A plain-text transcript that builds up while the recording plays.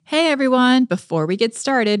everyone. Before we get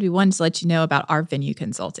started, we wanted to let you know about our venue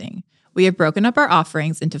consulting. We have broken up our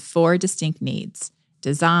offerings into 4 distinct needs: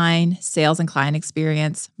 design, sales and client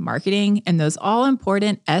experience, marketing, and those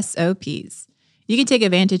all-important SOPs. You can take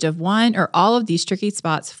advantage of one or all of these tricky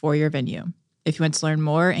spots for your venue. If you want to learn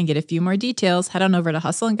more and get a few more details, head on over to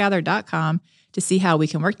hustleandgather.com to see how we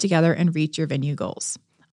can work together and reach your venue goals.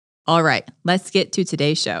 All right, let's get to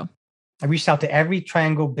today's show. I reached out to every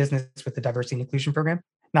Triangle business with the diversity and inclusion program.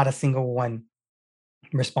 Not a single one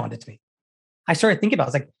responded to me. I started thinking about it. I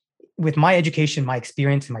was like, with my education, my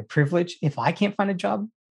experience, and my privilege, if I can't find a job,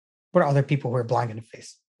 what are other people who are blind in the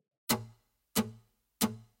face?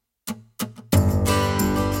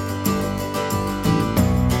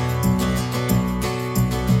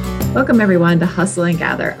 Welcome, everyone, to Hustle and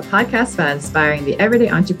Gather, a podcast about inspiring the everyday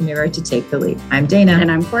entrepreneur to take the leap. I'm Dana. And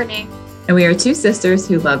I'm Courtney. And we are 2 sisters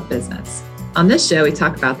who love business. On this show, we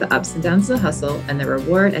talk about the ups and downs of the hustle and the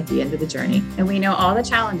reward at the end of the journey. And we know all the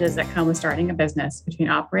challenges that come with starting a business, between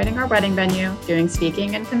operating our wedding venue, doing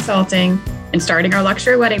speaking and consulting, and starting our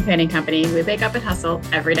luxury wedding planning company. We wake up and hustle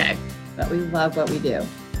every day. But we love what we do.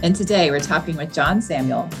 And today we're talking with John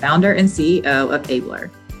Samuel, founder and CEO of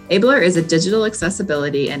Abler. Abler is a digital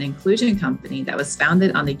accessibility and inclusion company that was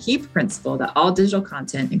founded on the key principle that all digital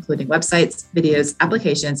content, including websites, videos,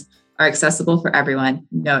 applications, are accessible for everyone,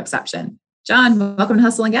 no exception. John, welcome to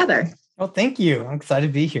Hustle and Gather. Well, thank you. I'm excited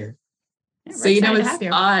to be here. Yeah, so, you know, it's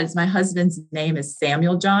odd. My husband's name is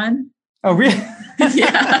Samuel John. Oh, really?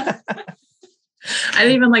 Yeah. I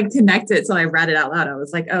didn't even connect it till I read it out loud. I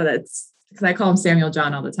was like, oh, that's because I call him Samuel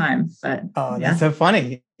John all the time. But that's so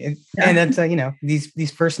funny. And that's,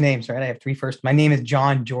 these first names, right? I have 3 first. My name is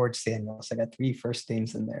John George Samuel. So I got 3 first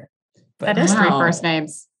names in there. But that is 3 first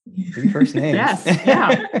names. 3 first names. Yes.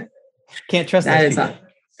 Yeah. Can't trust that.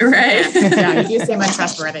 Right. Yeah, you do seem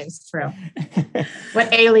untrustworthy. It's true.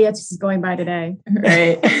 What alias is going by today?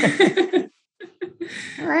 Right.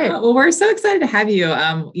 All right. Well, we're so excited to have you.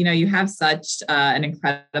 You have such an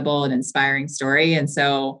incredible and inspiring story. And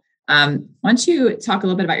so why don't you talk a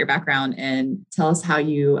little bit about your background and tell us how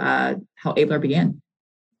Abler began?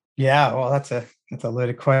 Yeah, well, that's a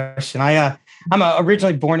loaded question. I'm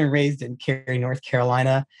originally born and raised in Cary, North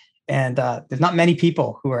Carolina. And there's not many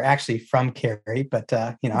people who are actually from Cary, but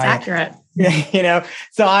it's accurate.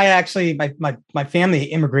 So I actually my family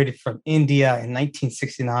immigrated from India in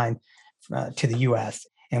 1969 to the U.S.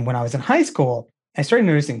 And when I was in high school, I started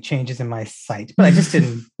noticing changes in my sight, but I just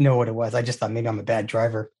didn't know what it was. I just thought maybe I'm a bad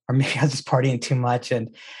driver, or maybe I was just partying too much.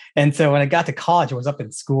 And so when I got to college, I was up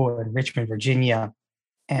in school in Richmond, Virginia.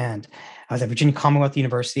 And I was at Virginia Commonwealth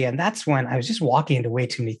University. And that's when I was just walking into way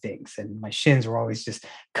too many things. And my shins were always just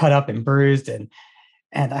cut up and bruised. And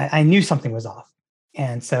I knew something was off.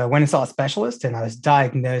 And so I went and saw a specialist, and I was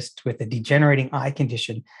diagnosed with a degenerating eye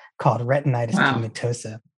condition called retinitis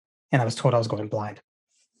pigmentosa. And I was told I was going blind.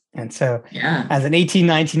 And so as an 18,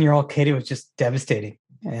 19-year-old kid, it was just devastating.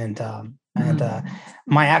 And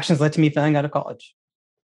my actions led to me failing out of college.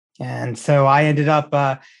 And so I ended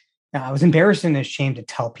up... I was embarrassed and ashamed to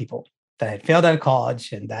tell people that I had failed out of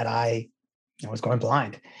college and that I was going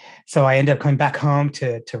blind. So I ended up coming back home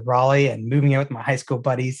to Raleigh and moving in with my high school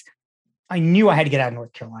buddies. I knew I had to get out of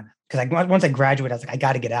North Carolina because once I graduated, I was like, I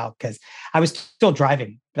got to get out because I was still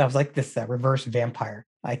driving. But I was like this reverse vampire.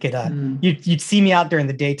 I could, you'd see me out during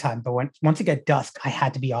the daytime, but once it got dusk, I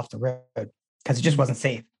had to be off the road because it just wasn't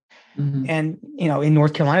safe. Mm-hmm. And, in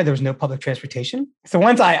North Carolina, there was no public transportation. So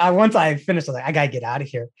once I finished, I was like, I got to get out of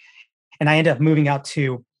here. And I ended up moving out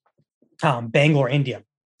to Bangalore, India.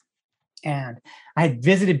 And I had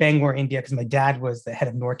visited Bangalore, India, because my dad was the head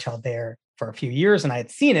of Nortel there for a few years, and I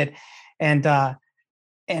had seen it. And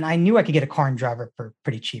I knew I could get a car and driver for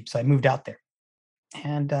pretty cheap. So I moved out there.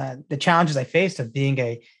 And the challenges I faced of being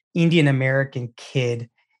a Indian American kid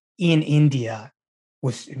in India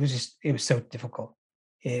was so difficult.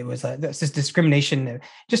 It was this discrimination.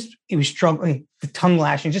 It was struggling, the tongue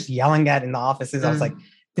lashing, just yelling at in the offices. I was like,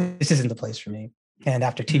 this isn't the place for me. And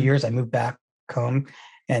after 2 years, I moved back home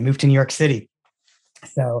and moved to New York City.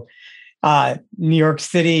 So New York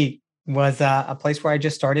City was a place where I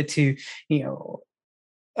just started to,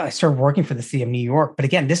 I started working for the city of New York. But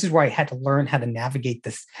again, this is where I had to learn how to navigate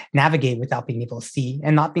without being able to see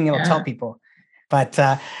and not being able to tell people. But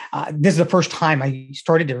this is the first time I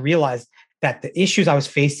started to realize that the issues I was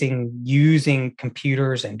facing using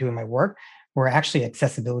computers and doing my work were actually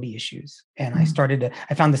accessibility issues. And I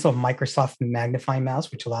found this little Microsoft magnifying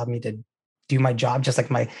mouse, which allowed me to do my job just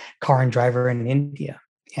like my car and driver in India.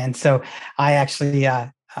 And so I actually,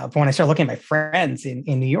 when I started looking at my friends in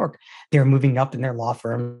New York, they were moving up in their law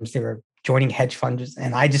firms, they were joining hedge funds.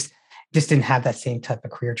 And I just, just didn't have that same type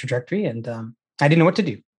of career trajectory. And I didn't know what to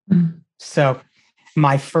do. Mm. So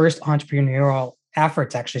my first entrepreneurial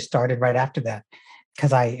efforts actually started right after that,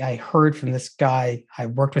 because I heard from this guy I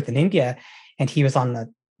worked with in India, and he was on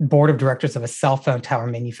the board of directors of a cell phone tower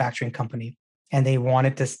manufacturing company. And they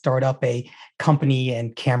wanted to start up a company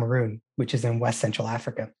in Cameroon, which is in West Central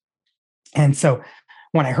Africa. And so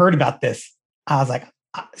when I heard about this, I was like,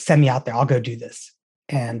 send me out there. I'll go do this.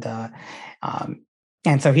 And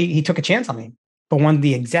so he took a chance on me. But when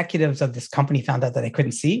the executives of this company found out that I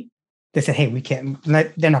couldn't see, they said, hey, we can't,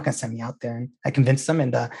 they're not going to send me out there. And I convinced them,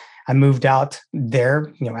 and I moved out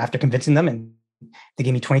there, after convincing them, and they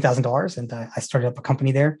gave me $20,000, and I started up a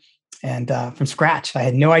company there. And from scratch, I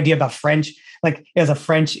had no idea about French. Like, it was a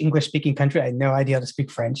French English speaking country. I had no idea how to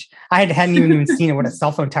speak French. I hadn't even seen what a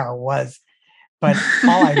cell phone tower was. But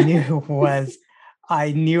all I knew was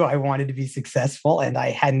I knew I wanted to be successful, and I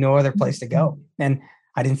had no other place to go. And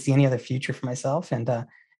I didn't see any other future for myself. And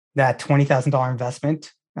that $20,000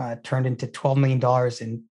 investment turned into $12 million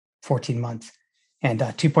in 14 months and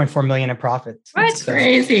 $2.4 million in profits. That's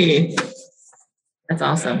crazy. That's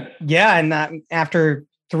awesome. Yeah. And after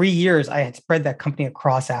 3 years, I had spread that company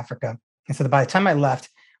across Africa. And so by the time I left,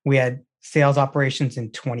 we had sales operations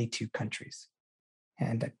in 22 countries,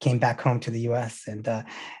 and came back home to the US. And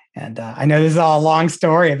I know this is all a long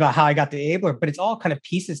story about how I got to Abler, but it's all kind of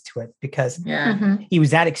pieces to it, because it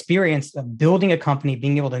was that experience of building a company,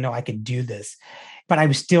 being able to know I could do this, but I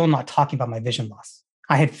was still not talking about my vision loss.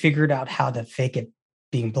 I had figured out how to fake it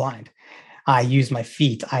being blind. I used my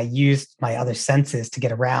feet. I used my other senses to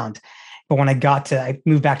get around. But when I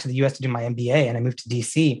moved back to the US to do my MBA, and I moved to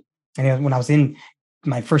DC. And when I was in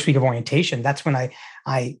my first week of orientation, that's when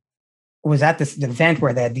I was at this event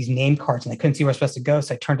where they had these name cards, and I couldn't see where I was supposed to go.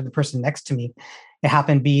 So I turned to the person next to me. It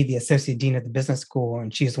happened to be the associate dean of the business school,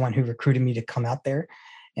 and she's the one who recruited me to come out there.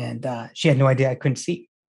 And she had no idea I couldn't see.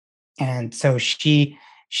 And so she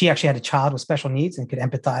actually had a child with special needs and could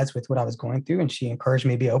empathize with what I was going through. And she encouraged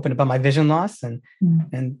me to be open about my vision loss. And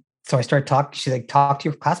so I started talking. She's like, talk to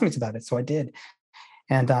your classmates about it. So I did.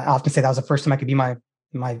 And I often say that was the first time I could be my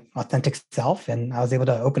authentic self. And I was able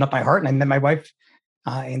to open up my heart, and I met my wife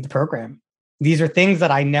in the program. These are things that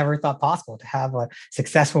I never thought possible, to have a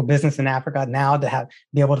successful business in Africa now, to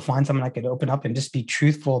be able to find someone I could open up and just be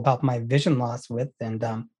truthful about my vision loss with.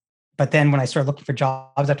 And but then when I started looking for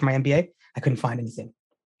jobs after my MBA, I couldn't find anything.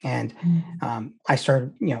 And I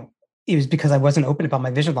started, it was because I wasn't open about my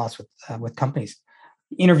vision loss with companies.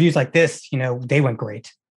 Interviews like this, they went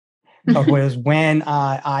great. But it was when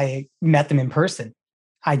I met them in person,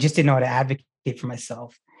 I just didn't know how to advocate for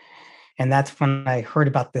myself. And that's when I heard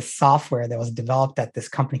about this software that was developed at this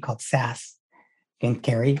company called SAS in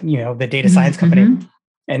Cary, the data science company.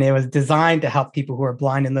 And it was designed to help people who are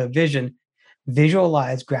blind and low vision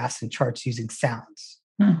visualize graphs and charts using sounds.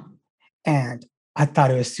 And I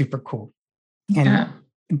thought it was super cool.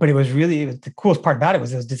 But it was the coolest part about it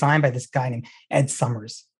was designed by this guy named Ed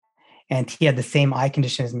Summers. And he had the same eye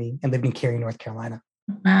condition as me and lived in Cary, North Carolina.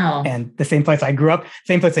 Wow. And the same place I grew up,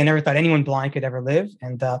 same place I never thought anyone blind could ever live.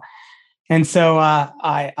 And so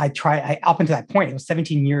I tried, up until that point, it was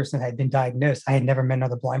 17 years since I had been diagnosed. I had never met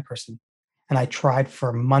another blind person. And I tried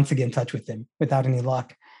for months to get in touch with him without any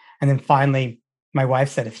luck. And then finally, my wife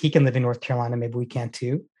said, if he can live in North Carolina, maybe we can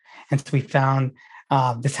too. And so we found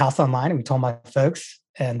this house online, and we told my folks,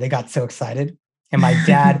 and they got so excited. And my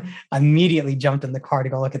dad immediately jumped in the car to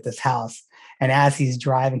go look at this house. And as he's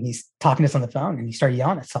driving, he's talking to us on the phone, and he started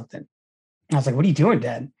yelling at something. And I was like, what are you doing,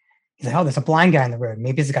 Dad? He's like, oh, there's a blind guy on the road.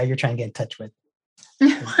 Maybe it's the guy you're trying to get in touch with.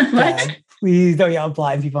 Dad, please don't yell at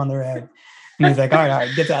blind people on the road. And he's like, all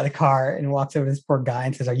right, gets out of the car and walks over to this poor guy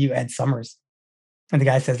and says, are you Ed Summers? And the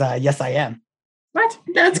guy says, yes, I am. What?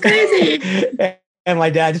 That's crazy. And my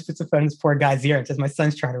dad just puts the phone in this poor guy's ear and says, my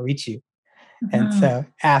son's trying to reach you. And so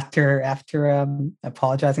after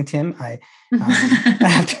apologizing to him,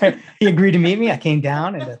 after he agreed to meet me, I came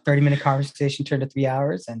down, and a 30-minute conversation turned to 3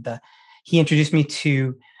 hours. And he introduced me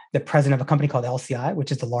to the president of a company called LCI,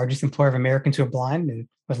 which is the largest employer of Americans who are blind, and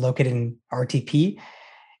was located in RTP.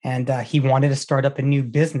 And he wanted to start up a new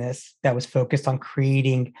business that was focused on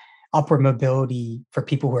creating upward mobility for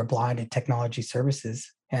people who are blind and technology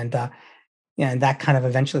services. And that kind of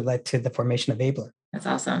eventually led to the formation of Abler. That's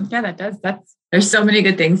awesome. Yeah, that does. There's so many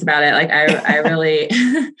good things about it. Like I really,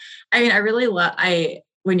 I really love,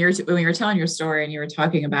 when you were telling your story and you were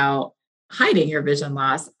talking about hiding your vision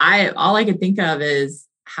loss, all I could think of is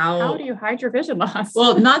how do you hide your vision loss?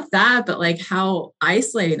 Well, not that, but like how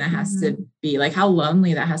isolating that has to be, like how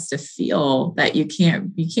lonely that has to feel, that you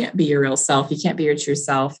can't be your real self. You can't be your true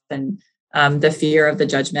self. And the fear of the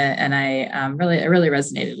judgment. And it really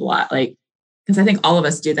resonated a lot. Like, because I think all of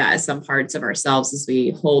us do that as some parts of ourselves, as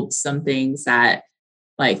we hold some things that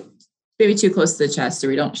like maybe too close to the chest or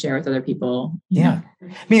we don't share with other people. Yeah. I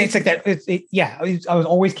mean, it's like that. I was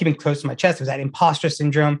always keeping close to my chest. It was that imposter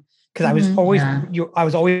syndrome because I was always, I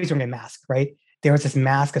was always wearing a mask, right? There was this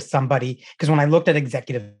mask of somebody, because when I looked at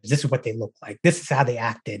executives, this is what they looked like. This is how they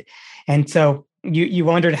acted. And so you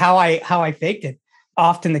wondered how I faked it.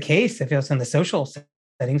 Often the case, if it was in the social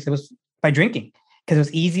settings, it was by drinking, because it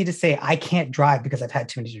was easy to say, I can't drive because I've had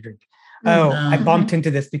too much to drink. I bumped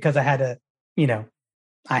into this because I had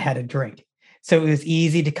a drink. So it was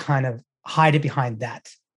easy to kind of hide it behind that.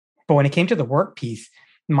 But when it came to the work piece,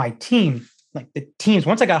 my team, like the teams,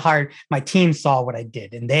 once I got hired, my team saw what I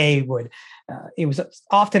did, and they would, it was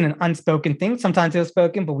often an unspoken thing. Sometimes it was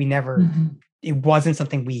spoken, but we never, it wasn't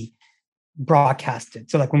something we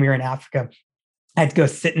broadcasted. So like when we were in Africa, I'd go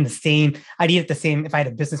sit in I'd eat at the same, if I had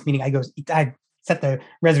a business meeting, I'd set the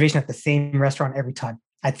reservation at the same restaurant every time.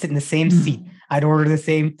 I'd sit in the same seat. I'd order the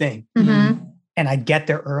same thing. And I'd get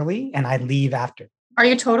there early and I'd leave after. Are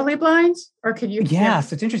you totally blind, or could you? Yeah,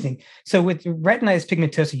 so it's interesting. So with retinitis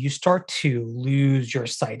pigmentosa, you start to lose your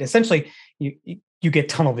sight. Essentially, you get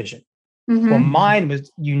tunnel vision. Well, mine was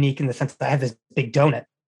unique in the sense that I had this big donut.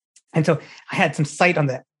 And so I had some sight on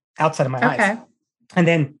the outside of my eyes. And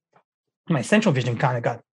then my central vision kind of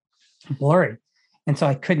got blurry. And so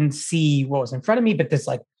I couldn't see what was in front of me, but there's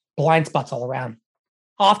like blind spots all around.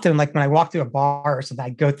 Often, like when I walk through a bar or something, I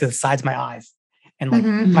go to the sides of my eyes. And like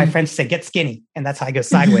my friends say, get skinny. And that's how I go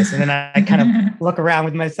sideways. And then I kind of look around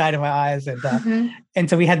with my side of my eyes. And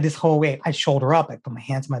so we had this whole way. I shoulder up. I put my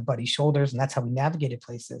hands on my buddy's shoulders. And that's how we navigated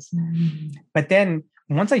places. But then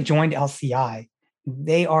once I joined LCI,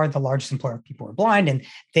 they are the largest employer of people who are blind. And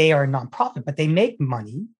they are a nonprofit, but they make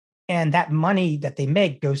money. And that money that they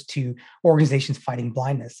make goes to organizations fighting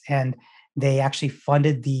blindness. And they actually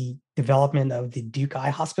funded the development of the Duke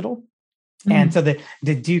Eye Hospital. And so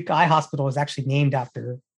the Duke Eye Hospital is actually named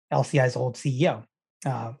after LCI's old CEO,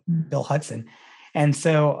 Bill Hudson. And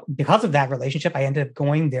so because of that relationship, I ended up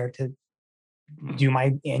going there to do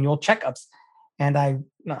my annual checkups. And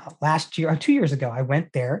last year, or 2 years ago, I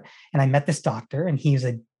went there and I met this doctor, and he was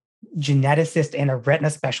a geneticist and a retina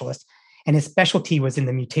specialist. And his specialty was in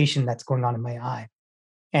the mutation that's going on in my eye.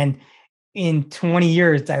 And in 20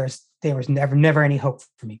 years, there was never any hope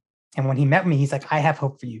for me. And when he met me, he's like, I have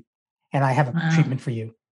hope for you. And I have a treatment for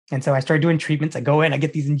you. And so I started doing treatments. I go in, I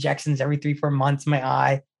get these injections every 3-4 months in my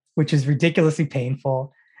eye, which is ridiculously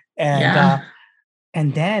painful. And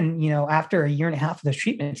then, after a year and a half of those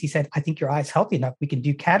treatments, he said, I think your eye is healthy enough. We can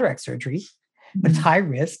do cataract surgery, but it's high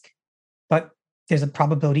risk, but there's a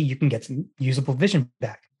probability you can get some usable vision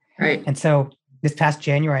back. Right. And so this past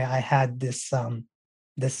January, I had this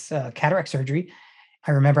cataract surgery.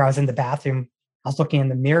 I remember I was in the bathroom, I was looking in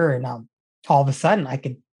the mirror, and all of a sudden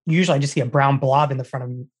usually I just see a brown blob in the front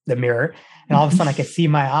of the mirror. And all of a sudden I could see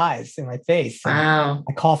my eyes in my face. Wow.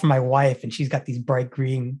 I call for my wife, and she's got these bright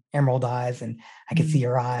green emerald eyes, and I could see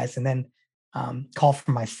her eyes. And then call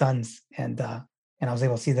for my sons. And I was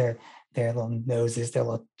able to see their little noses, their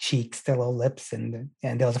little cheeks, their little lips. And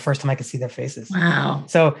that was the first time I could see their faces. Wow.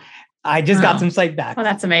 So I just got some sight back. Oh,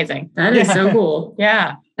 that's amazing. That is so cool.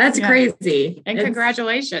 Yeah. That's crazy. And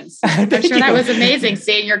congratulations. I'm sure that was amazing,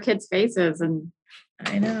 seeing your kids' faces. And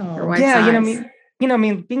I know. Your wife's eyes.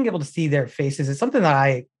 Being able to see their faces is something that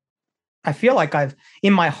I feel like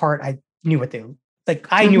in my heart, I knew what they like.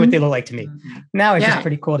 I knew what they look like to me. Now it's just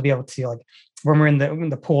pretty cool to be able to see, like, when we're in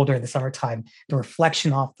the pool during the summertime, the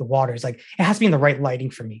reflection off the water is like, it has to be in the right lighting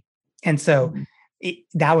for me. And so it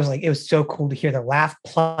was so cool to hear their laugh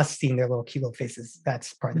plus seeing their little cute little faces.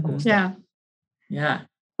 That's probably the coolest thing. Yeah.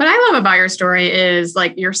 What I love about your story is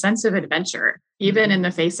like your sense of adventure, even in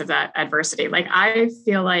the face of that adversity. Like, I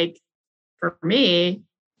feel like for me,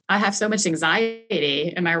 I have so much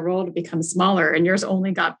anxiety and my world becomes smaller, and yours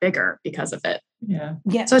only got bigger because of it. Yeah.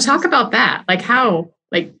 Yeah. So talk about that. Like how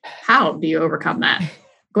do you overcome that?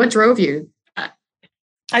 What drove you?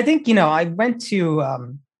 I think, I went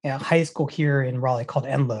to high school here in Raleigh called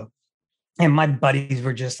Enloe, and my buddies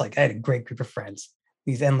were just like, I had a great group of friends,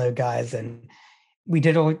 these Enloe guys. And we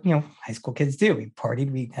did all, high school kids do. We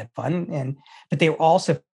partied, we had fun, but they were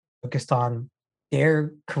also focused on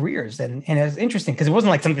their careers. And it was interesting because it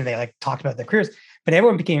wasn't like something they like talked about their careers, but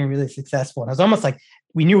everyone became really successful. And it was almost like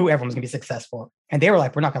we knew everyone was gonna be successful. And they were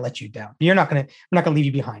like, we're not gonna let you down. We're not gonna leave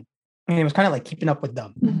you behind. And it was kind of like keeping up with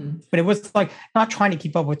them. But it was like not trying to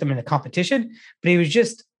keep up with them in a competition, but it was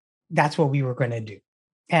just, that's what we were going to do.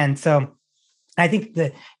 And so I think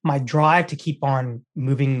that my drive to keep on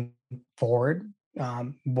moving forward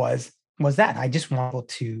was was that I just wanted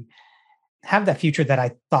to have that future that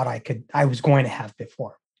I thought I was going to have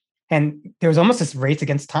before. And there was almost this race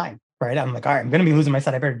against time, right? I'm like, all right, I'm going to be losing my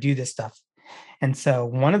sight. I better do this stuff. And so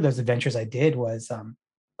one of those adventures I did was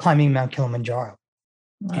climbing Mount Kilimanjaro.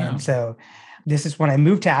 Wow. And so this is when I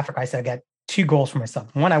moved to Africa. I said, I got two goals for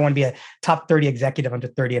myself. One, I want to be a top 30 executive under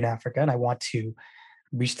 30 in Africa. And I want to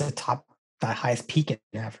reach the highest peak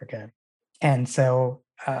in Africa. And so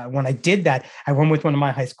when I did that, I went with one of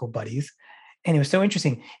my high school buddies. And it was so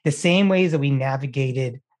interesting. The same ways that we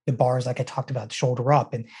navigated the bars, like I talked about, shoulder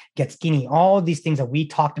up and get skinny, all of these things that we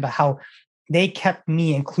talked about, how they kept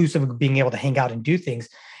me inclusive of being able to hang out and do things.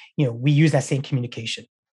 We use that same communication.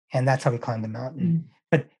 And that's how we climbed the mountain. Mm.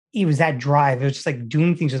 But it was that drive. It was just like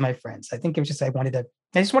doing things with my friends. I think it was just, I wanted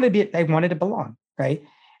to belong. Right.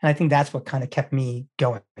 And I think that's what kind of kept me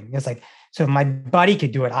going. It's like, so if my buddy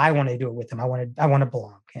could do it, I want to do it with him. I want to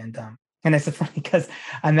belong. And it's funny because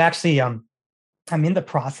I'm actually, I'm in the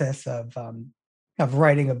process of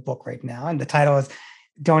writing a book right now. And the title is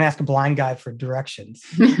Don't Ask a Blind Guy for Directions,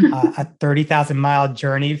 a 30,000-mile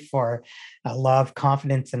journey for love,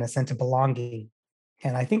 confidence, and a sense of belonging.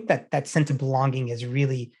 And I think that sense of belonging is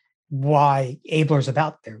really why Abler's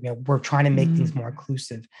about there. We're trying to make things more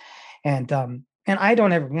inclusive. And I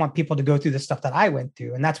don't ever want people to go through the stuff that I went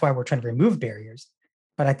through. And that's why we're trying to remove barriers.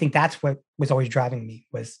 But I think that's what was always driving me,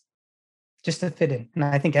 was just to fit in. And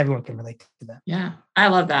I think everyone can relate to that. Yeah, I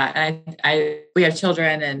love that. We have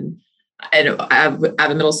children, and I have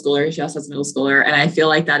a middle schooler. She also has a middle schooler. And I feel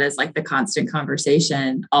like that is like the constant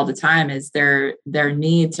conversation all the time, is their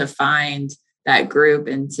need to find that group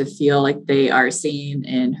and to feel like they are seen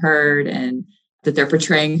and heard, and that they're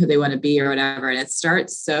portraying who they want to be or whatever. And it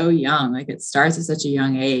starts so young, like it starts at such a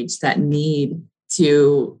young age, that need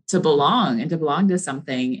to belong and to belong to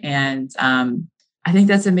something. And I think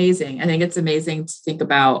that's amazing. I think it's amazing to think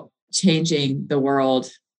about changing the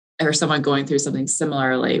world, or someone going through something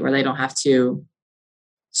similarly where they don't have to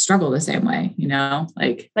struggle the same way,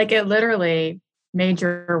 like it literally made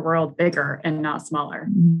your world bigger and not smaller.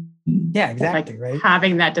 Yeah, exactly. Like right.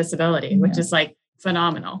 Having that disability, which is like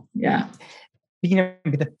phenomenal. Yeah.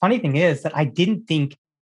 But the funny thing is that I didn't think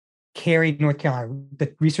Cary, North Carolina,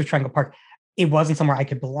 the Research Triangle Park, it wasn't somewhere I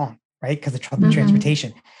could belong, right? Because of the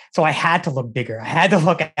transportation. So I had to look bigger. I had to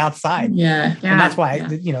look outside. Yeah. And that's why,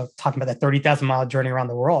 talking about that 30,000-mile journey around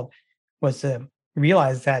the world was to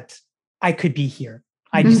realize that I could be here.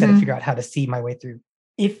 I just had to figure out how to see my way through.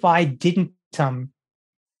 If I didn't,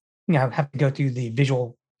 have to go through the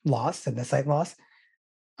visual loss and the sight loss,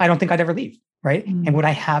 I don't think I'd ever leave, right? And would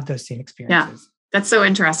I have those same experiences? Yeah, that's so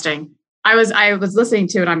interesting. I was listening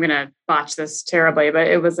to it. I'm going to botch this terribly, but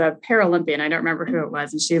it was a Paralympian. I don't remember who it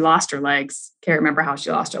was. And she lost her legs. Can't remember how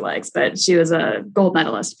she lost her legs, but she was a gold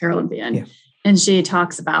medalist Paralympian. Yeah. And she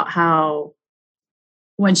talks about how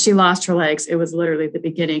when she lost her legs, it was literally the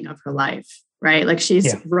beginning of her life, right? Like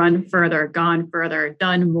she's run further, gone further,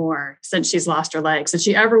 done more since she's lost her legs than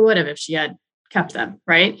she ever would have if she had kept them,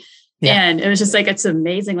 right? Yeah. And it was just like, it's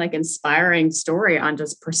amazing, like inspiring story on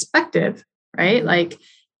just perspective, right? Like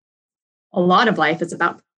a lot of life is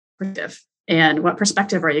about perspective, and what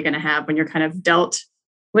perspective are you going to have when you're kind of dealt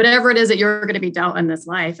whatever it is that you're going to be dealt in this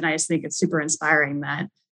life. And I just think it's super inspiring that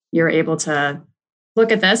you're able to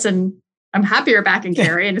look at this, and I'm happy you're back in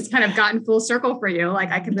Cary, and it's kind of gotten full circle for you.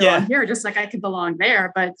 Like I can belong here just like I can belong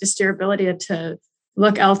there, but just your ability to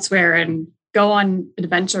look elsewhere and go on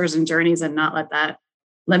adventures and journeys and not let that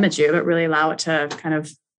limit you, but really allow it to kind of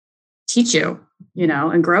teach you,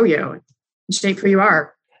 and grow you and shape who you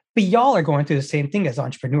are. But y'all are going through the same thing as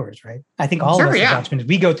entrepreneurs, right? I think all of us as entrepreneurs,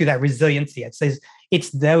 we go through that resiliency. It's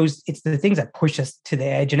the things that push us to the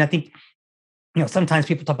edge. And I think, sometimes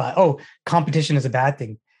people talk about, competition is a bad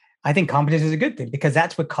thing. I think competition is a good thing, because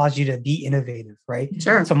that's what caused you to be innovative, right?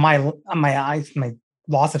 Sure. So my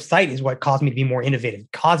loss of sight is what caused me to be more innovative,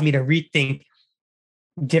 caused me to rethink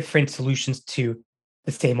different solutions to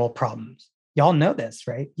the same old problems. Y'all know this,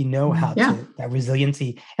 right? You know how to, that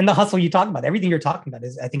resiliency and the hustle you talk about, everything you're talking about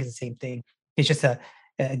I think is the same thing. It's just a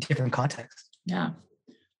different context. Yeah.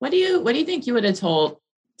 What do you think you would have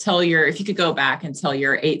if you could go back and tell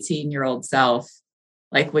your 18-year-old self,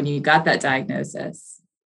 like when you got that diagnosis,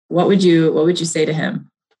 what would you say to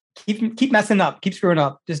him? Keep messing up, keep screwing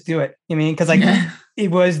up, just do it. Because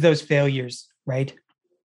it was those failures, right?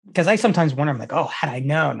 Because I sometimes wonder, I'm like, had I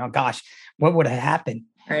known, gosh, what would have happened?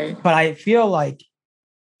 Right. But I feel like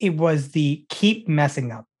it was the keep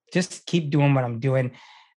messing up, just keep doing what I'm doing,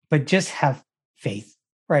 but just have faith,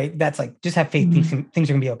 right? That's like, just have faith. Things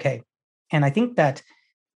are gonna be okay. And I think that,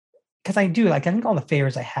 because I think all the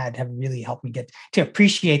favors I had have really helped me get to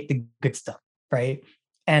appreciate the good stuff, right?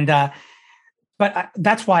 And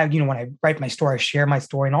that's why, when I write my story, I share my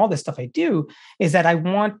story and all this stuff I do is that I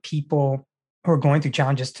want people who are going through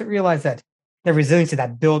challenges to realize that the resilience of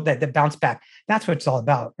that build, that bounce back, that's what it's all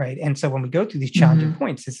about. Right. And so when we go through these challenging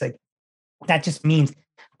points, it's like, that just means the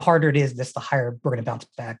harder it is, the higher we're going to bounce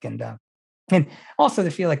back. And also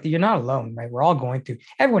to feel like you're not alone, right? We're all going through,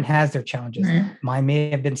 everyone has their challenges. Right. Mine may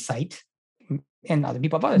have been sight and other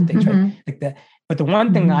people have other things, right? Like that. But the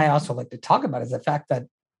one thing I also like to talk about is the fact that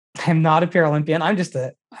I'm not a Paralympian. I'm just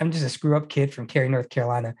a screw up kid from Cary, North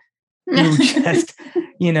Carolina, who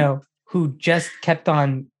just kept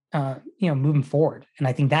on, moving forward. And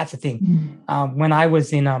I think that's the thing. When I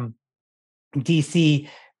was in DC,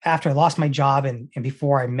 after I lost my job and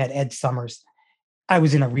before I met Ed Summers, I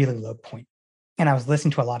was in a really low point. And I was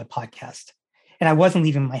listening to a lot of podcasts. And I wasn't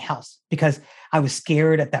leaving my house because I was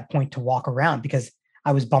scared at that point to walk around because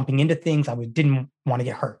I was bumping into things. I didn't want to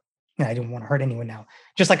get hurt. And I didn't want to hurt anyone now.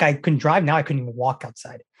 Just like I couldn't drive now, I couldn't even walk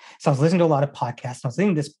outside. So I was listening to a lot of podcasts. And I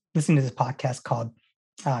was listening to this podcast called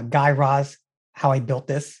Guy Raz, How I Built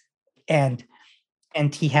This. And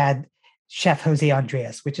he had Chef Jose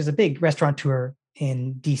Andres, which is a big restaurateur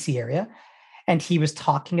in DC area. And he was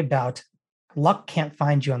talking about luck can't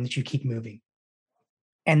find you unless you keep moving.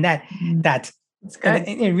 And that's good.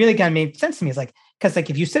 And it really kind of made sense to me. It's like, because like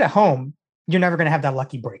if you sit at home, you're never going to have that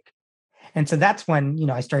lucky break. And so that's when,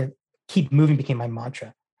 I started keep moving became my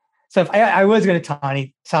mantra. So if I was going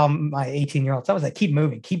to tell my 18-year-olds, I was like, keep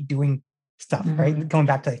moving, keep doing stuff, right? Going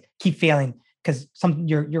back to keep failing because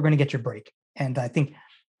you're going to get your break. And I think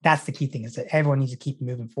that's the key thing is that everyone needs to keep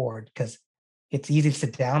moving forward because it's easy to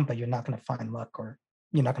sit down, but you're not going to find luck or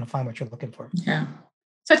you're not going to find what you're looking for. Yeah.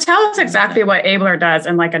 So tell us exactly what Abler does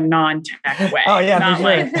in like a non-tech way. Oh yeah, not sure.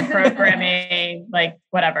 like programming, like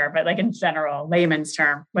whatever, but like in general, layman's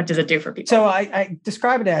term, what does it do for people? So I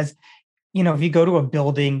describe it as, if you go to a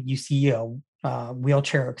building, you see a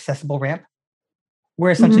wheelchair accessible ramp.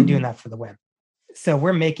 We're essentially doing that for the web. So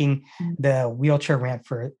we're making the wheelchair ramp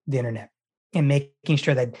for the internet and making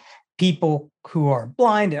sure that people who are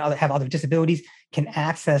blind and have other disabilities can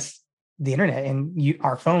access the internet and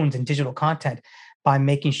our phones and digital content by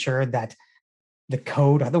making sure that the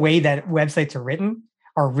code or the way that websites are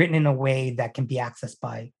written in a way that can be accessed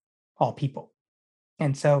by all people.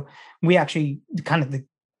 And so we actually kind of the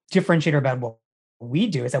differentiator about what we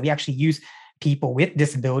do is that we actually use people with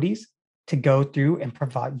disabilities to go through and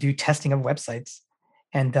do testing of websites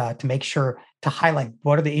and to make sure to highlight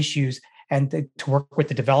what are the issues and to work with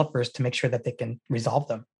the developers to make sure that they can resolve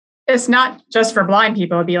them. It's not just for blind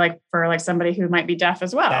people. It'd be like for like somebody who might be deaf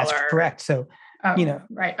as well. That's correct. So,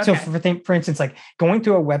 right. Okay. So for instance, like going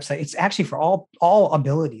through a website, it's actually for all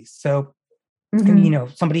abilities. So,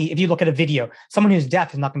 somebody, if you look at a video, someone who's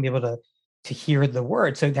deaf is not going to be able to hear the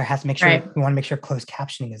word. So there has to make sure, we want to make sure closed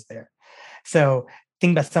captioning is there. So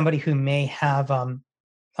think about somebody who may have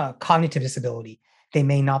cognitive disability. They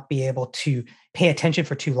may not be able to pay attention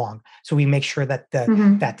for too long. So we make sure that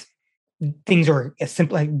that things are as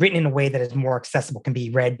simple, like written in a way that is more accessible, can be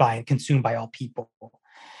read by and consumed by all people.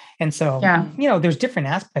 And so, there's different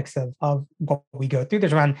aspects of what we go through.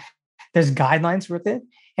 There's guidelines with it.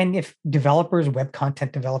 And if web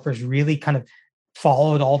content developers really kind of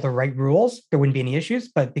followed all the right rules, there wouldn't be any issues.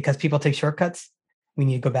 But because people take shortcuts, we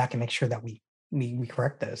need to go back and make sure that we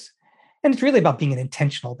correct those. And it's really about being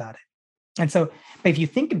intentional about it. And so, but if you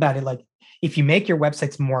think about it, like if you make your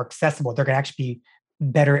websites more accessible, they're going to actually be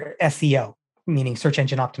better SEO, meaning search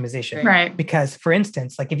engine optimization. Right. Because for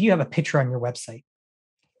instance, like if you have a picture on your website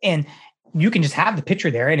and you can just have the picture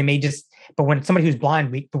there and it may but when somebody who's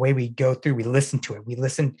blind, the way we go through, we listen to it.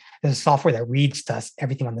 There's a software that reads to us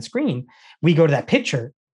everything on the screen. We go to that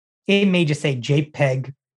picture. It may just say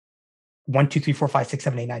JPEG 1, 2, 3, 4, 5, 6,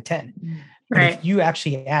 7, 8, 9, 10. Right. If you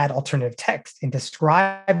actually add alternative text and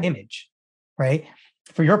describe the image, right?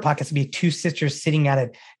 For your podcast, it'd be two sisters sitting at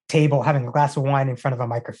a table having a glass of wine in front of a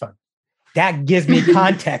microphone. That gives me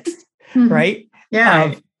context, right?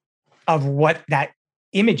 Yeah. Of what that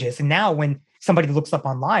image is. And now when somebody looks up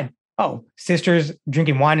online, sisters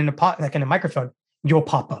drinking wine in a pot, like in a microphone, you'll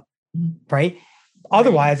pop up, right?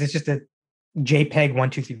 Otherwise, it's just a JPEG 1,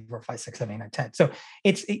 2, 3, 4, 5, 6, 7, 8, 9, 10. So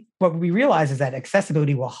what we realize is that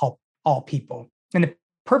accessibility will help all people. And the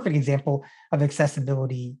perfect example of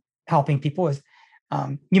accessibility helping people is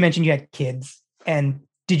you mentioned you had kids, and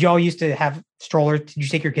did you all used to have strollers? Did you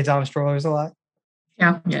take your kids out on strollers a lot?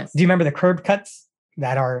 Yeah. Yes. Do you remember the curb cuts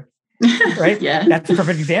that are right? Yeah. That's a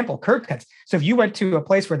perfect example. Curb cuts. So if you went to a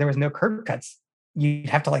place where there was no curb cuts, you'd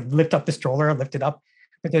have to like lift up the stroller, lift it up.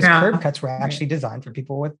 But those curb cuts were actually designed for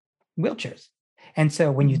people with wheelchairs. And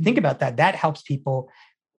so when you think about that, that helps people,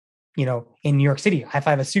 in New York City. If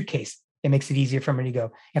I have a suitcase, it makes it easier for me to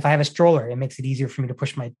go. If I have a stroller, it makes it easier for me to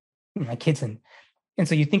push my kids in. And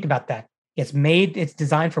so you think about that. It's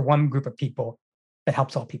designed for one group of people that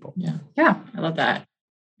helps all people. Yeah. I love that.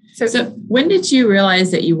 So when did you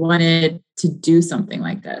realize that you wanted to do something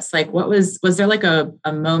like this? Like was there like a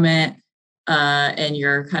moment in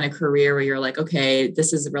your kind of career where you're like, okay,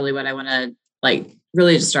 this is really what I want to like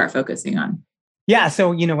really just start focusing on? Yeah.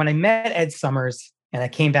 So, when I met Ed Summers and I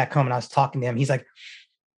came back home and I was talking to him, he's like,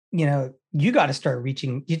 you got to start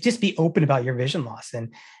reaching, you just be open about your vision loss.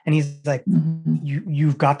 And he's like,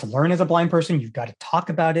 you've got to learn as a blind person. You've got to talk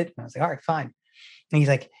about it. And I was like, all right, fine. And he's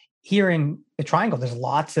like, here in the Triangle, there's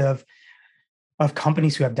lots of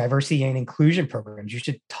companies who have diversity and inclusion programs. You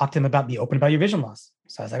should talk to them be open about your vision loss.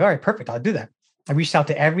 So I was like, all right, perfect. I'll do that. I reached out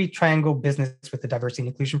to every Triangle business with a diversity and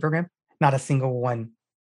inclusion program. Not a single one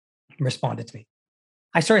responded to me.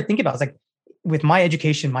 I started thinking about, I was like, with my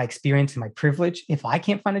education, my experience, and my privilege, if I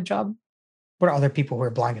can't find a job, what are other people who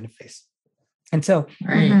are blind going to face? And so,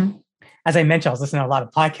 as I mentioned, I was listening to a lot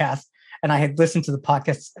of podcasts, and I had listened to the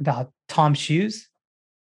podcast about Tom's shoes.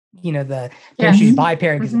 The pair of shoes you buy a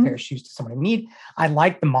pair and gives a pair of shoes to someone in need. I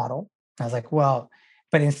liked the model. I was like, well,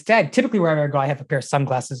 but instead, typically wherever I go, I have a pair of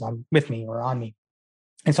sunglasses with me or on me.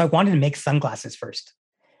 And so I wanted to make sunglasses first.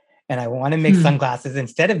 And I want to make sunglasses.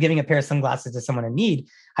 Instead of giving a pair of sunglasses to someone in need,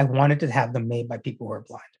 I wanted to have them made by people who are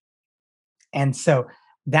blind. And so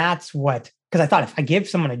that's because I thought if I give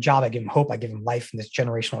someone a job, I give them hope, I give them life and this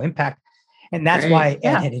generational impact. And that's why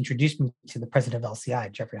Ed had introduced me to the president of LCI,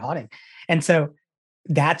 Jeffrey Hotting. And so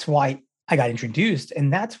that's why I got introduced.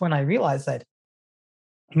 And that's when I realized that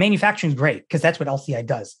manufacturing is great because that's what LCI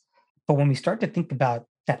does. But when we start to think about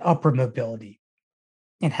that upward mobility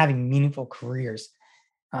and having meaningful careers,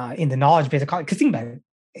 in the knowledge-based economy, because think about it,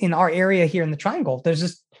 in our area here in the Triangle, there's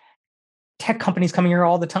just tech companies coming here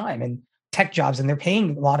all the time and tech jobs, and they're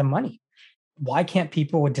paying a lot of money. Why can't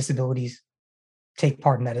people with disabilities take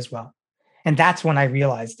part in that as well? And that's when I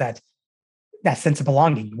realized that sense of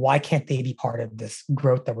belonging. Why can't they be part of this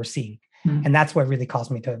growth that we're seeing? And that's what really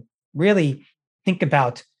caused me to really think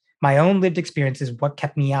about my own lived experiences, what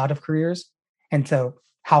kept me out of careers, and so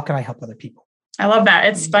how can I help other people? I love that.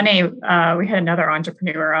 It's funny. We had another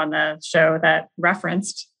entrepreneur on the show that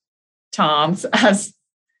referenced Tom's as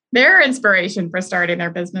their inspiration for starting their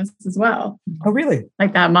business as well. Oh, really?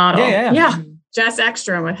 Like that model. Yeah. Jess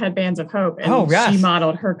Ekstrom with Headbands of Hope. And she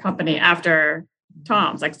modeled her company after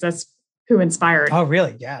Tom's. Like that's who inspired. Oh,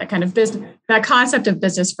 really? Yeah. That kind of business, that concept of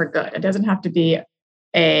business for good. It doesn't have to be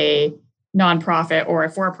a nonprofit or a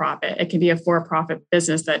for-profit. It can be a for-profit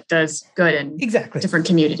business that does good in different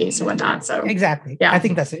communities and whatnot. So exactly. Yeah. I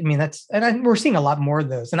think we're seeing a lot more of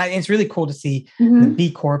those. And it's really cool to see the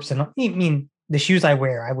B Corps. And the shoes I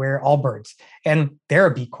wear Allbirds, and they're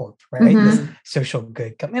a B Corp, right? This social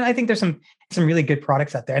good company. And I think there's some really good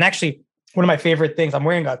products out there. And actually, one of my favorite things, I'm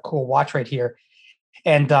wearing a cool watch right here.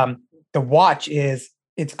 And the watch it's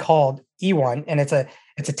called E1, and it's a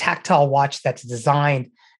tactile watch that's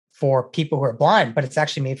designed for people who are blind, but it's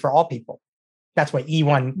actually made for all people. That's why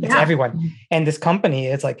E1, it's everyone. And this company,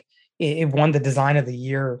 it's like, it won the Design of the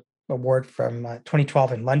Year award from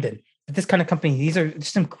 2012 in London. But this kind of company, these are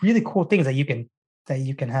just some really cool things that you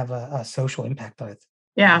can have a social impact with.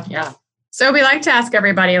 Yeah. So we like to ask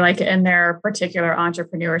everybody, like in their particular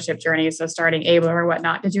entrepreneurship journey, so starting Abler or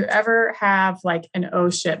whatnot, did you ever have like an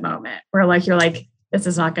oh shit moment where like, you're like, this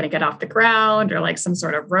is not going to get off the ground, or like some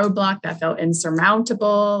sort of roadblock that felt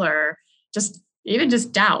insurmountable, or just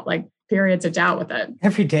doubt, like periods of doubt with it?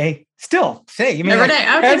 Every day. Still say, every day. Okay,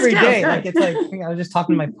 every day. Like it's like, I was just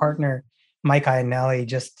talking to my partner, Mike Iannelli,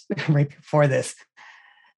 just right before this.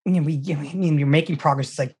 You're making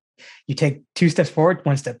progress. It's like you take 2 steps forward,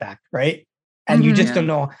 1 step back, right? And you just don't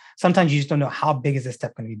know. Sometimes you just don't know how big is this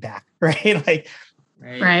step going to be back, right? Like,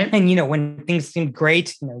 right. And when things seem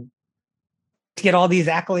great, to get all these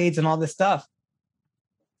accolades and all this stuff,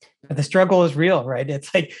 but the struggle is real, right?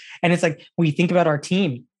 It's like when you think about our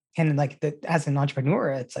team and like as an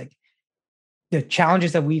entrepreneur, it's like the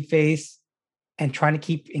challenges that we face and trying to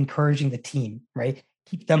keep encouraging the team, right?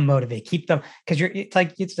 Keep them motivated, keep them, because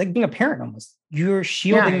it's like being a parent almost. You're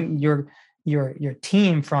shielding your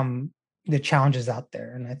team from the challenges out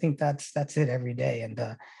there. And I think that's it every day.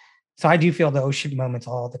 And so I do feel the oh shit moments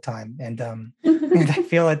all the time. And and I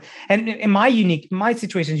feel it. And in my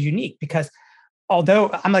situation is unique because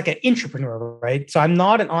although I'm like an intrapreneur, right? So I'm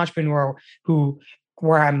not an entrepreneur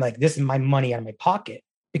where I'm like, this is my money out of my pocket,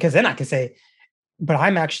 because then I can say, but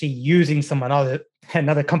I'm actually using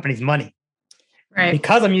another company's money. Right.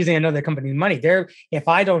 Because I'm using another company's money, if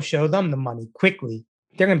I don't show them the money quickly,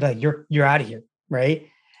 they're going to be like, you're out of here. Right.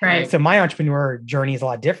 Right. So my entrepreneur journey is a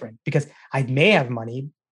lot different because I may have money,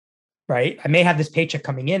 right? I may have this paycheck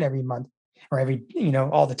coming in every month or every,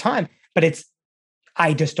 all the time, but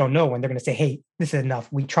I just don't know when they're going to say, hey, this is enough.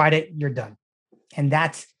 We tried it. You're done. And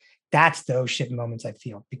that's those shit moments I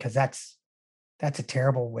feel, because that's a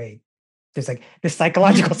terrible way. There's like this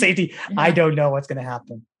psychological safety. Yeah. I don't know what's going to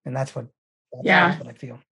happen. And that's what I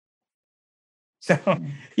feel. So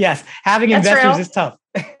yes, having That's investors real. is tough.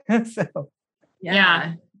 So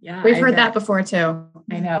Yeah. We've I heard bet. that before too.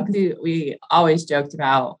 I know, because we always joked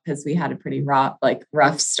about, because we had a pretty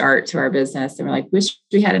rough start to our business, and we're like, wish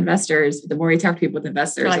we had investors. The more we talk to people with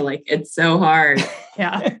investors, they're like, it's so hard.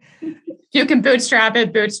 Yeah. You can bootstrap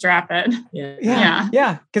it.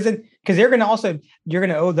 Yeah. Because they're going to you're going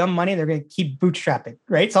to owe them money. And they're going to keep bootstrapping.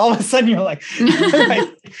 Right. So all of a sudden you're like,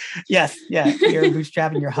 yes. Yeah. You're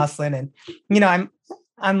bootstrapping, you're hustling. And,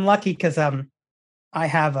 I'm lucky because, I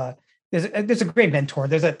have there's a great mentor.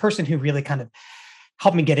 There's a person who really kind of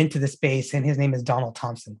helped me get into the space, and his name is Donald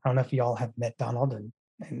Thompson. I don't know if you all have met Donald,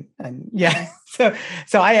 and yeah. So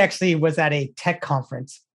I actually was at a tech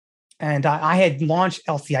conference, and I had launched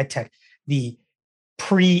LCI Tech, the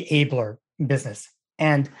pre-Abler business,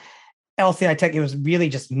 and LCI Tech, it was really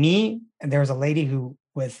just me, and there was a lady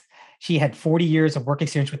she had 40 years of work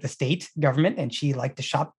experience with the state government, and she liked to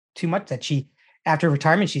shop too much that after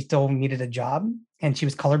retirement, she still needed a job, and she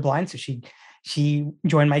was colorblind. So she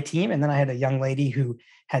joined my team. And then I had a young lady who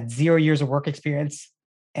had 0 years of work experience,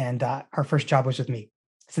 and her first job was with me.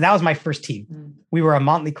 So that was my first team. Mm. We were a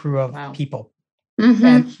motley crew of people,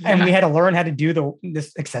 Mm-hmm. and we had to learn how to do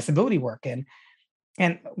this accessibility work.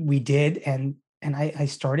 And we did. And I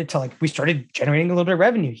started to we started generating a little bit of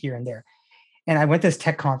revenue here and there. And I went to this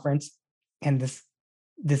tech conference, and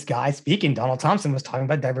this guy speaking, Donald Thompson, was talking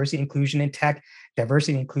about diversity inclusion in tech,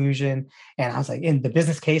 diversity inclusion. And I was like, in the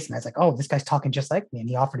business case, and I was like, oh, this guy's talking just like me. And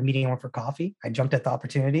he offered to meet anyone for coffee. I jumped at the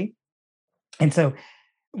opportunity. And so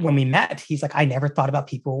when we met, he's like, I never thought about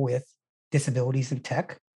people with disabilities in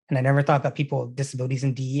tech. And I never thought about people with disabilities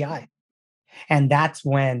in DEI. And that's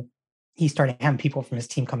when he started having people from his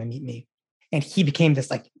team come and meet me. And he became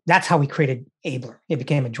this, that's how we created Abler. It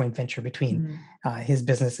became a joint venture between his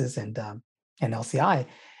businesses and LCI,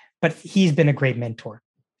 but he's been a great mentor,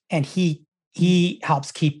 and he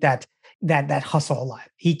helps keep that hustle alive.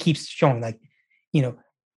 He keeps showing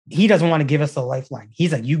he doesn't want to give us a lifeline.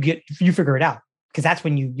 He's like, you figure it out, because that's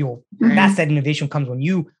when you'll that's that innovation comes when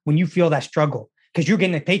you feel that struggle, because you're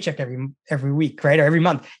getting a paycheck every week, right? Or every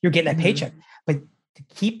month you're getting that paycheck, but to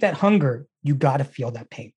keep that hunger, you got to feel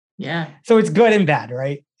that pain. Yeah. So it's good and bad,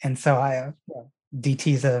 right? And so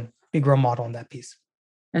DT is a big role model in that piece.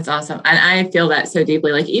 That's awesome. And I feel that so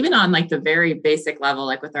deeply, even on the very basic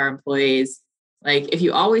level, with our employees, if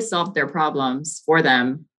you always solve their problems for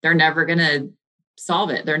them, they're never going to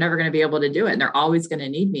solve it. They're never going to be able to do it. And they're always going to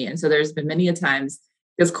need me. And so there's been many a times,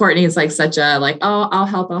 because Courtney is such a oh, I'll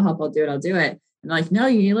help, I'll do it. And no,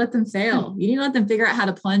 you need to let them fail. You need to let them figure out how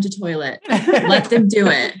to plunge a toilet. Let them do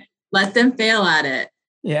it. Let them fail at it.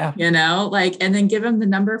 Yeah. And then give them the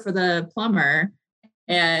number for the plumber,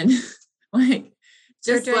 and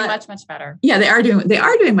They're doing much better. Yeah, they are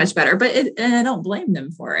doing much better, but and I don't blame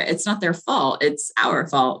them for it. It's not their fault. It's our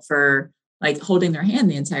fault for holding their hand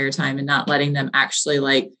the entire time and not letting them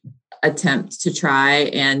actually attempt to try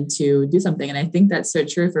and to do something. And I think that's so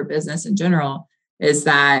true for business in general, is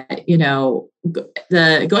that,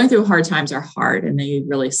 the going through hard times are hard and they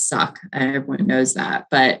really suck. Everyone knows that,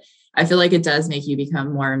 but I feel like it does make you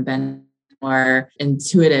become more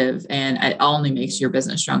intuitive, and it only makes your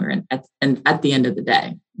business stronger. And at the end of the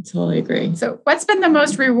day, I totally agree. So what's been the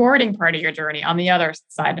most rewarding part of your journey on the other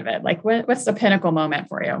side of it? What's the pinnacle moment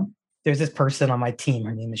for you? There's this person on my team.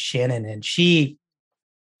 Her name is Shannon, and she's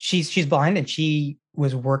blind, and she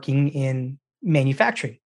was working in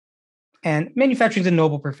manufacturing. And manufacturing is a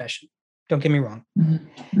noble profession. Don't get me wrong.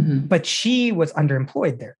 Mm-hmm. But she was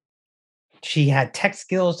underemployed there. She had tech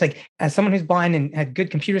skills. As someone who's blind and had good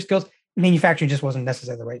computer skills, manufacturing just wasn't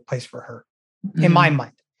necessarily the right place for her, in my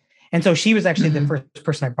mind. And so she was actually the first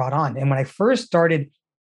person I brought on. And when I first started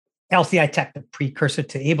LCI Tech, the precursor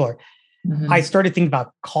to Abler, I started thinking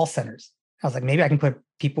about call centers. I was like, maybe I can put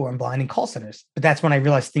people who are blind in call centers. But that's when I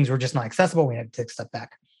realized things were just not accessible. We had to take a step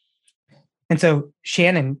back. And so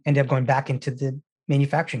Shannon ended up going back into the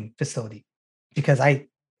manufacturing facility because I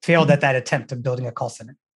failed at that attempt of building a call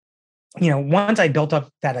center. Once I built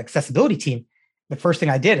up that accessibility team, the first thing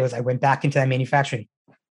I did was I went back into that manufacturing.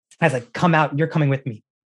 I was like, come out, you're coming with me.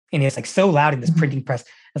 And it's so loud in this printing press.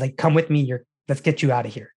 I was like, come with me, let's get you out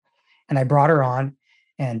of here. And I brought her on,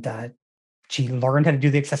 and She learned how to do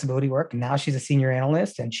the accessibility work. And now she's a senior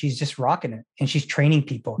analyst and she's just rocking it. And she's training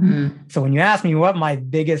people. So when you ask me what my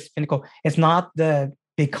biggest pinnacle, it's not the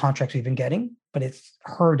big contracts we've been getting, but it's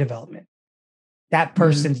her development, that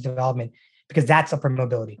person's development, because that's upper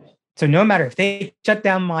mobility. So no matter if they shut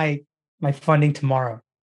down my funding tomorrow,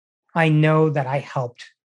 I know that I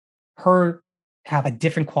helped her have a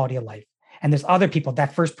different quality of life. And there's other people.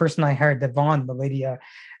 That first person I hired, Devon, the lady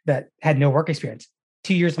that had no work experience,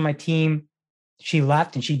 2 years on my team, she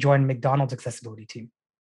left and she joined McDonald's accessibility team.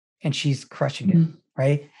 And she's crushing it,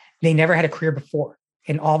 right? They never had a career before.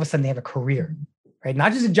 And all of a sudden they have a career, right?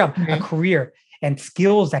 Not just a job, a career and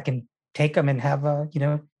skills that can take them and have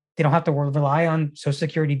they don't have to rely on Social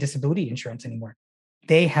Security disability insurance anymore.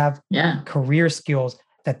 They have career skills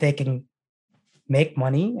that they can make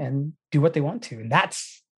money and do what they want to. And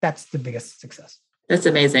that's the biggest success. That's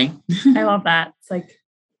amazing. I love that. It's like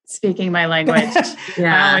speaking my language.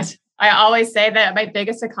 I always say that my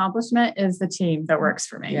biggest accomplishment is the team that works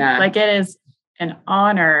for me. Yeah. Like it is an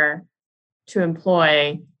honor to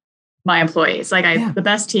employ my employees. Like the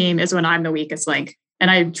best team is when I'm the weakest link. And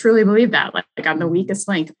I truly believe that. Like I'm the weakest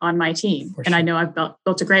link on my team. And I know I've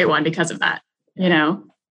built a great one because of that,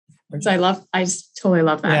 So I just totally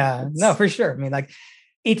love that. Yeah, no, for sure. I mean, like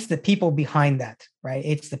it's the people behind that, right?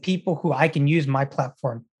 It's the people who I can use my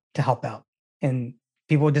platform to help out. And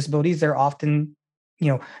people with disabilities, they're often,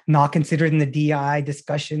 not considered in the DEI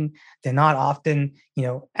discussion. They're not often,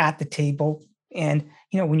 at the table. And,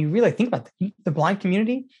 when you really think about the blind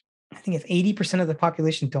community, I think it's 80% of the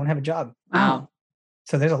population don't have a job. Wow.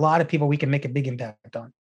 So there's a lot of people we can make a big impact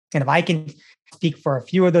on. And if I can speak for a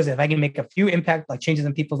few of those, if I can make a few impact, like changes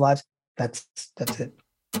in people's lives, that's it.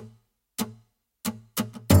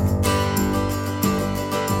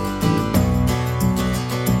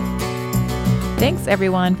 Thanks,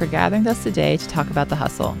 everyone, for gathering with us today to talk about The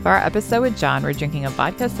Hustle. For our episode with John, we're drinking a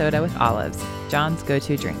vodka soda with olives, John's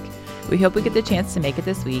go-to drink. We hope we get the chance to make it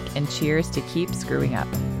this week, and cheers to keep screwing up.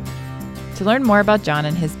 To learn more about John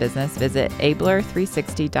and his business, visit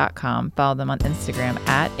Abler360.com, follow them on Instagram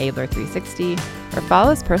 @Abler360, or follow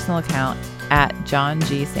his personal account @John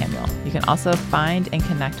G. Samuel. You can also find and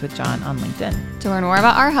connect with John on LinkedIn. To learn more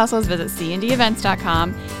about our hustles, visit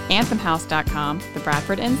cndevents.com, anthemhouse.com,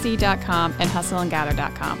 thebradfordnc.com, and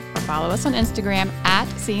hustleandgather.com. Or follow us on Instagram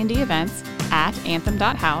 @cndevents,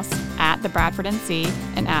 @anthem.house, @thebradfordnc,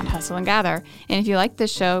 and @hustleandgather. And if you like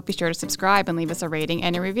this show, be sure to subscribe and leave us a rating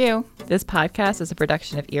and a review. This podcast is a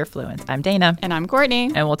production of Earfluence. I'm Dana. And I'm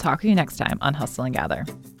Courtney. And we'll talk to you next time on Hustle and Gather.